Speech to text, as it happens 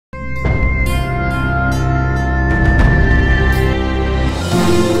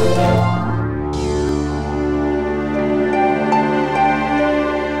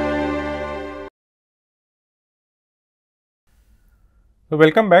So,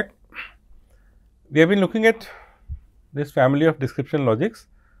 welcome back. We have been looking at this family of description logics,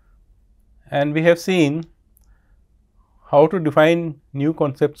 and we have seen how to define new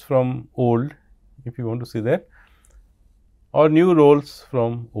concepts from old, if you want to see that, or new roles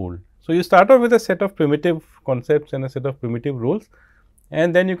from old. So, you start off with a set of primitive concepts and a set of primitive roles,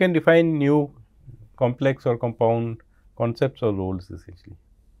 and then you can define new complex or compound concepts or roles essentially.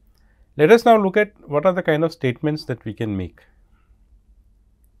 Let us now look at what are the kind of statements that we can make.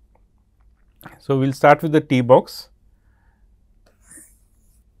 So, we will start with the TBox.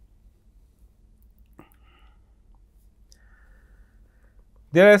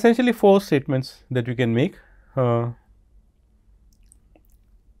 There are essentially 4 statements that you can make.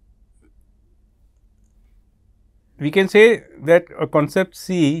 We can say that a concept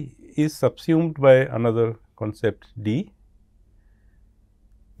C is subsumed by another concept D,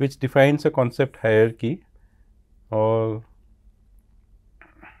 which defines a concept hierarchy or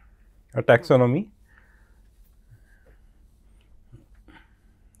a taxonomy.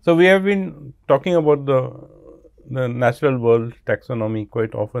 So, we have been talking about the natural world taxonomy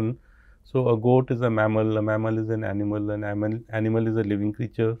quite often. So, a goat is a mammal is an animal is a living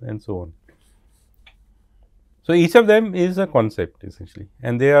creature, and so on. So, each of them is a concept essentially,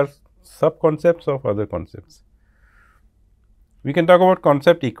 and they are sub concepts of other concepts. We can talk about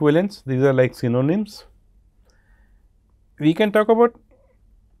concept equivalents, these are like synonyms. We can talk about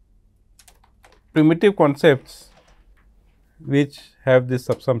primitive concepts which have this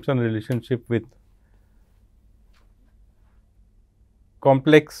subsumption relationship with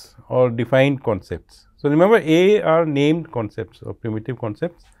complex or defined concepts. So, remember A are named concepts or primitive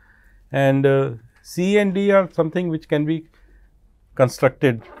concepts, and C and D are something which can be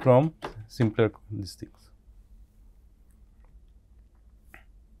constructed from simpler these things.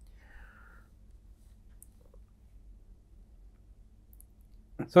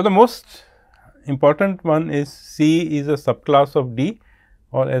 So, the most important one is C is a subclass of D,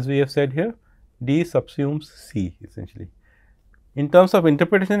 or as we have said here, D subsumes C essentially. In terms of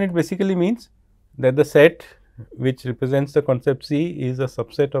interpretation, it basically means that the set which represents the concept C is a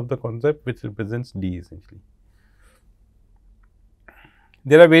subset of the concept which represents D essentially.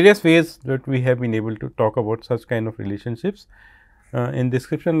 There are various ways that we have been able to talk about such kind of relationships. In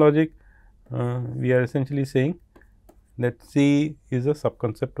description logic, we are essentially saying that C is a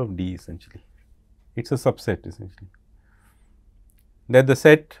subconcept of D essentially. It is a subset essentially, that the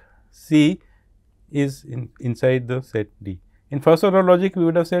set C is inside the set D. In first order logic, we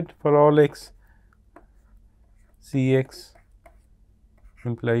would have said for all x, C x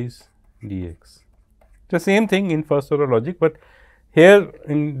implies D x. The same thing in first order logic, but here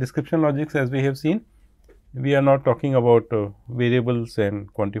in description logics, as we have seen, we are not talking about variables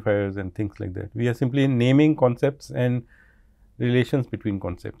and quantifiers and things like that. We are simply naming concepts and relations between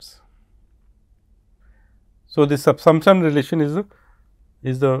concepts. So, this subsumption relation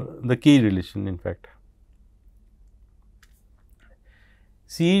is the key relation in fact.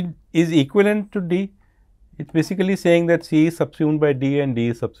 C is equivalent to D, it is basically saying that C is subsumed by D and D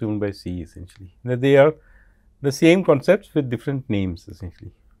is subsumed by C essentially, that they are the same concepts with different names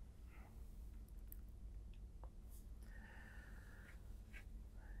essentially.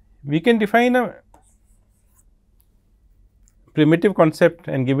 We can define a primitive concept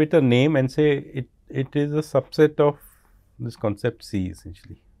and give it a name and say it is a subset of this concept C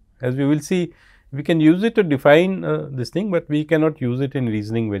essentially. As we will see, we can use it to define this thing, but we cannot use it in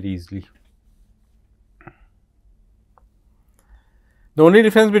reasoning very easily. The only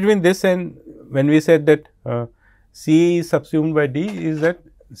difference between this and when we said that C is subsumed by D is that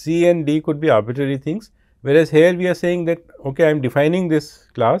C and D could be arbitrary things, whereas here we are saying that okay, I am defining this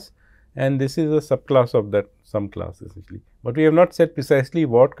class and this is a subclass of that some class essentially, but we have not said precisely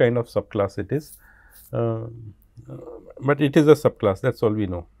what kind of subclass it is, but it is a subclass, that is all we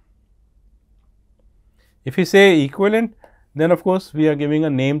know. If we say equivalent, then of course, we are giving a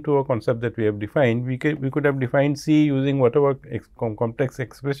name to a concept that we have defined. We could have defined C using whatever complex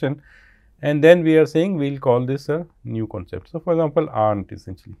expression, and then we are saying we will call this a new concept. So, for example, aunt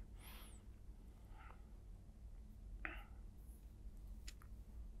essentially.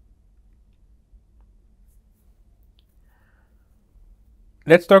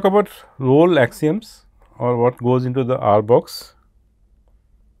 Let us talk about role axioms or what goes into the RBox.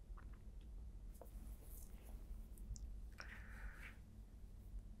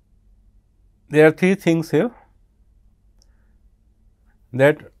 There are 3 things here,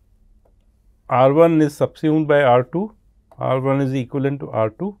 that R1 is subsumed by R2, R1 is equivalent to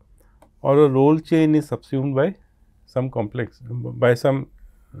R2, or a role chain is subsumed by some complex by some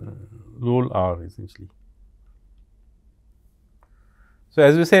role R essentially. So,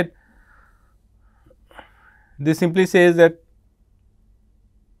 as we said, this simply says that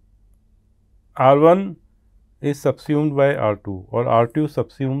R1 is subsumed by R2 or R2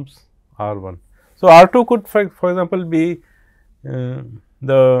 subsumes R1. So, R2 could for example, be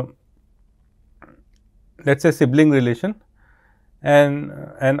the let us say sibling relation, and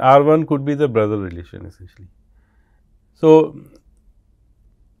R1 could be the brother relation essentially. So,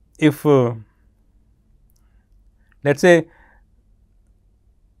 if let us say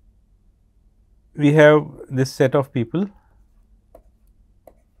we have this set of people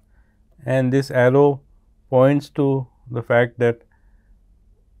and this arrow points to the fact that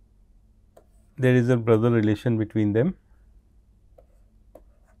there is a brother relation between them.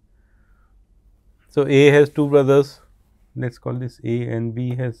 So, A has two brothers, let us call this A, and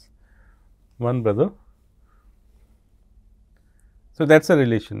B has one brother. So, that is a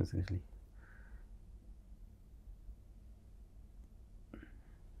relation essentially.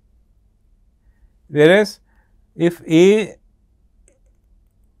 Whereas, if A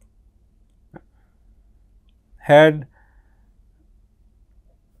had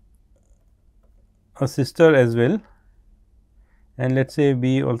a sister as well, and let us say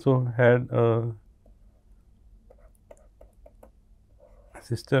B also had a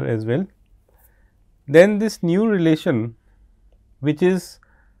sister as well, then this new relation, which is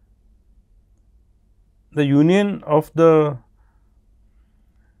the union of the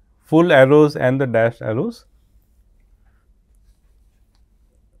full arrows and the dashed arrows,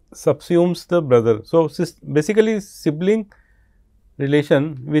 subsumes the brother. So, basically sibling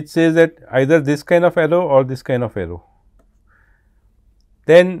relation which says that either this kind of arrow or this kind of arrow,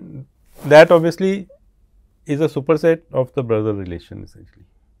 then that obviously is a superset of the brother relation essentially.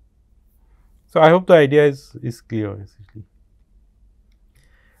 So, I hope the idea is clear essentially.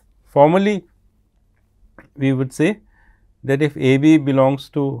 Formally, we would say that if A B belongs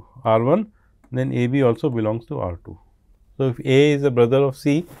to R 1, then A B also belongs to R 2. So, if A is a brother of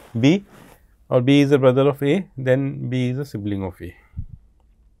B or B is a brother of A, then B is a sibling of A.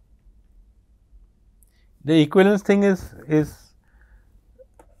 The equivalence thing is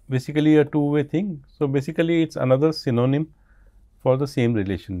basically a two-way thing. So, basically it is another synonym for the same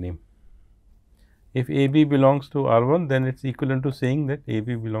relation name. If A B belongs to R 1, then it is equivalent to saying that A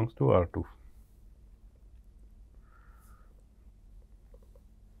B belongs to R 2.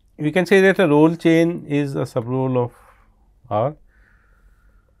 We can say that a role chain is a subrole of R,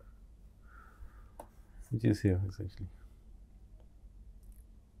 which is here essentially.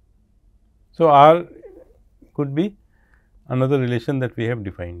 So, R could be another relation that we have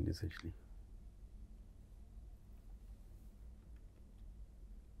defined essentially.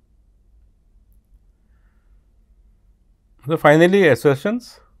 So, finally,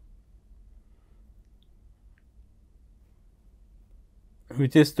 assertions,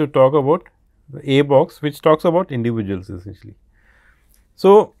 which is to talk about the A box, which talks about individuals essentially.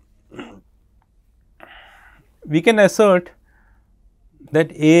 So, we can assert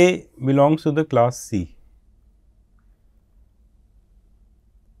that A belongs to the class C.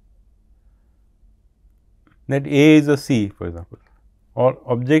 That A is a C, for example, or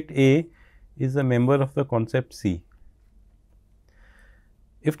object A is a member of the concept C.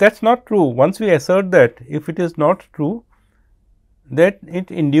 If that is not true, once we assert that, if it is not true, that it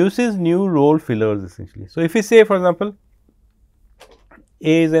induces new role fillers essentially. So, if we say for example,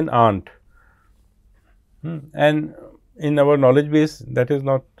 A is an aunt, and in our knowledge base that is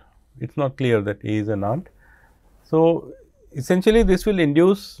not, it is not clear that A is an aunt. So, essentially this will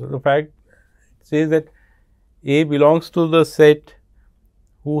induce the fact, it says that A belongs to the set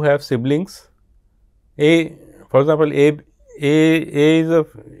who have siblings. A, for example, A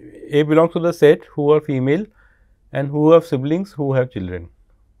belongs to the set who are female and who have siblings who have children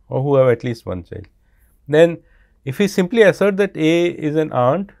or who have at least one child. Then if we simply assert that A is an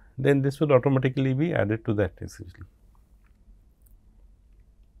aunt, then this will automatically be added to that essentially.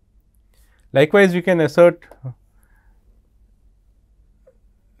 Likewise, we can assert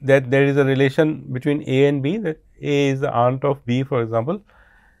that there is a relation between A and B, that A is the aunt of B, for example.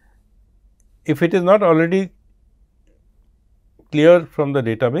 If it is not already clear from the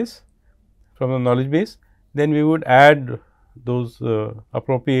database, from the knowledge base, then we would add those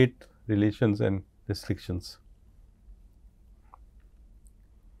appropriate relations and restrictions.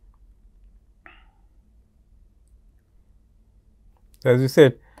 As we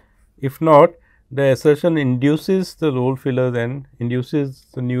said, if not, the assertion induces the role fillers and induces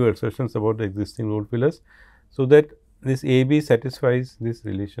the new assertions about the existing role fillers. So, that this A B satisfies this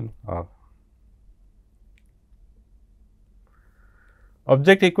relation R.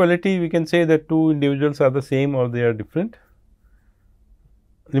 Object equality, we can say that two individuals are the same or they are different.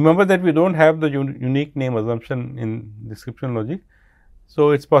 remember that we do not have the unique name assumption in description logic.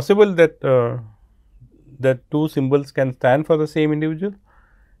 So, it is possible that that two symbols can stand for the same individual.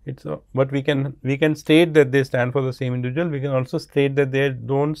 It's but we can state that they stand for the same individual. We can also state that they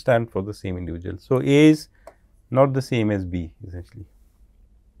do not stand for the same individual. So, A is not the same as B essentially.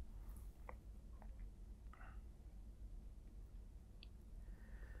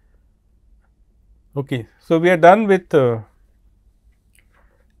 Okay. So, we are done with the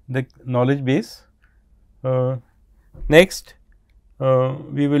knowledge base. Next,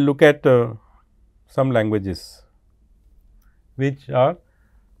 we will look at some languages, which are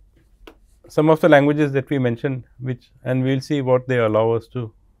some of the languages that we mentioned, which and we will see what they allow us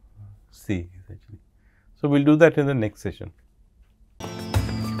to see essentially. So, we will do that in the next session.